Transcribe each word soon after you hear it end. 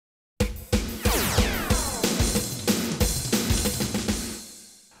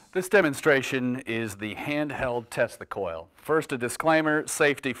This demonstration is the handheld Tesla coil. First, a disclaimer,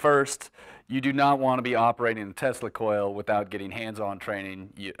 safety first. You do not want to be operating a Tesla coil without getting hands-on training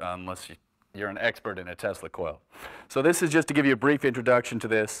unless you're an expert in a Tesla coil. So this is just to give you a brief introduction to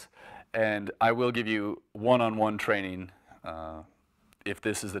this, and I will give you one-on-one training if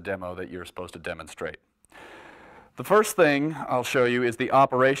this is the demo that you're supposed to demonstrate. The first thing I'll show you is the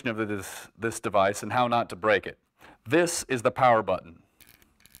operation of this device and how not to break it. This is the power button.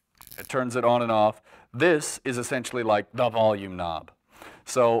 It turns it on and off. This is essentially like the volume knob.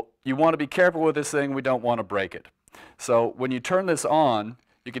 So you want to be careful with this thing. We don't want to break it. So when you turn this on,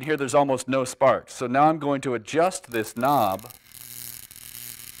 you can hear there's almost no sparks. So now I'm going to adjust this knob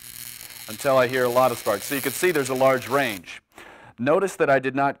until I hear a lot of sparks. So you can see there's a large range. Notice that I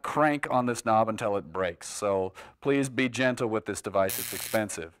did not crank on this knob until it breaks. So please be gentle with this device. It's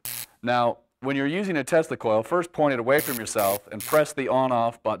expensive. Now, when you're using a Tesla coil, first point it away from yourself and press the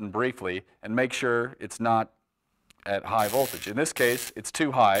on-off button briefly and make sure it's not at high voltage. In this case, it's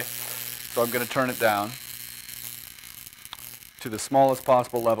too high, so I'm going to turn it down to the smallest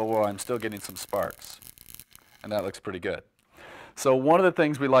possible level where I'm still getting some sparks. And that looks pretty good. So one of the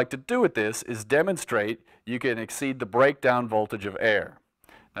things we like to do with this is demonstrate you can exceed the breakdown voltage of air.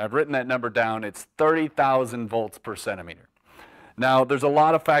 Now, I've written that number down. It's 30,000 volts per centimeter. Now, there's a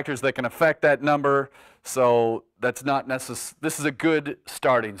lot of factors that can affect that number, so that's not necessary. This is a good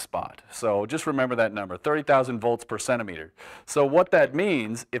starting spot. So just remember that number, 30,000 volts per centimeter. So what that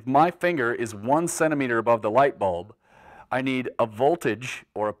means, if my finger is 1 centimeter above the light bulb, I need a voltage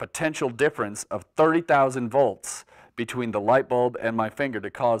or a potential difference of 30,000 volts between the light bulb and my finger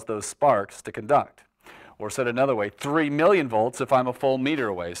to cause those sparks to conduct. Or said another way, 3 million volts if I'm a full meter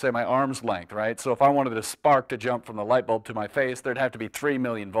away, say my arm's length, right? So if I wanted a spark to jump from the light bulb to my face, there'd have to be 3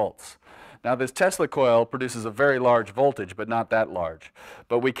 million volts. Now this Tesla coil produces a very large voltage, but not that large.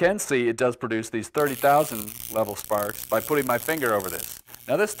 But we can see it does produce these 30,000 level sparks by putting my finger over this.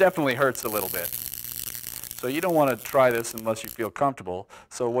 Now this definitely hurts a little bit. So you don't want to try this unless you feel comfortable.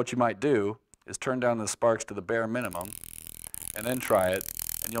 So what you might do is turn down the sparks to the bare minimum and then try it.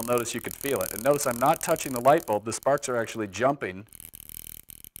 And you'll notice you can feel it. And notice I'm not touching the light bulb. The sparks are actually jumping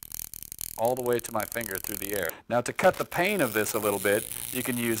all the way to my finger through the air. Now to cut the pain of this a little bit, you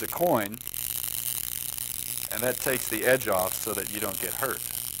can use a coin, and that takes the edge off so that you don't get hurt.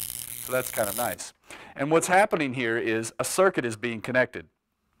 So that's kind of nice. And what's happening here is a circuit is being connected.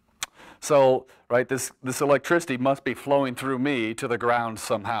 So, right, this electricity must be flowing through me to the ground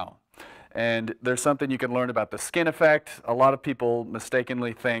somehow. And there's something you can learn about the skin effect. A lot of people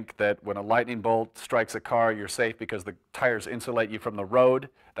mistakenly think that when a lightning bolt strikes a car, you're safe because the tires insulate you from the road.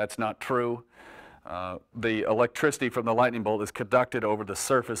 That's not true. The electricity from the lightning bolt is conducted over the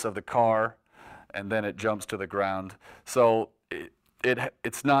surface of the car, and then it jumps to the ground. So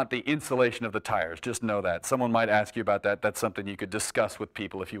it's not the insulation of the tires. Just know that. Someone might ask you about that. That's something you could discuss with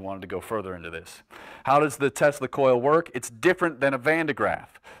people if you wanted to go further into this. How does the Tesla coil work? It's different than a Van de Graaff.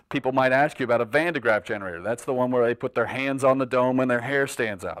 People might ask you about a Van de Graaff generator. That's the one where they put their hands on the dome when their hair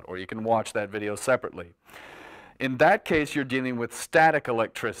stands out, or you can watch that video separately. In that case, you're dealing with static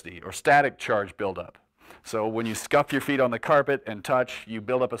electricity or static charge buildup. So when you scuff your feet on the carpet and touch, you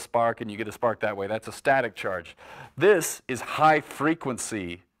build up a spark and you get a spark that way. That's a static charge. This is high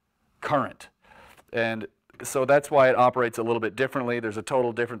frequency current. And so that's why it operates a little bit differently. There's a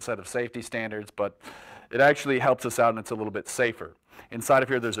total different set of safety standards, but it actually helps us out and it's a little bit safer. Inside of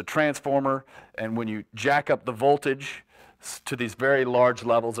here there's a transformer, and when you jack up the voltage to these very large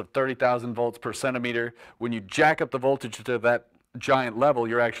levels of 30,000 volts per centimeter, when you jack up the voltage to that giant level,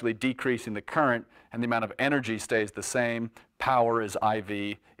 you're actually decreasing the current, and the amount of energy stays the same. Power is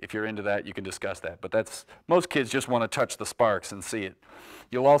IV. If you're into that, you can discuss that. But that's, most kids just want to touch the sparks and see it.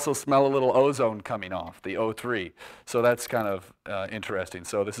 You'll also smell a little ozone coming off, the O3. So that's kind of interesting.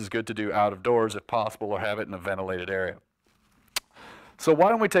 So this is good to do out of doors if possible, or have it in a ventilated area. So why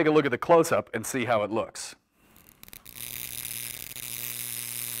don't we take a look at the close-up and see how it looks.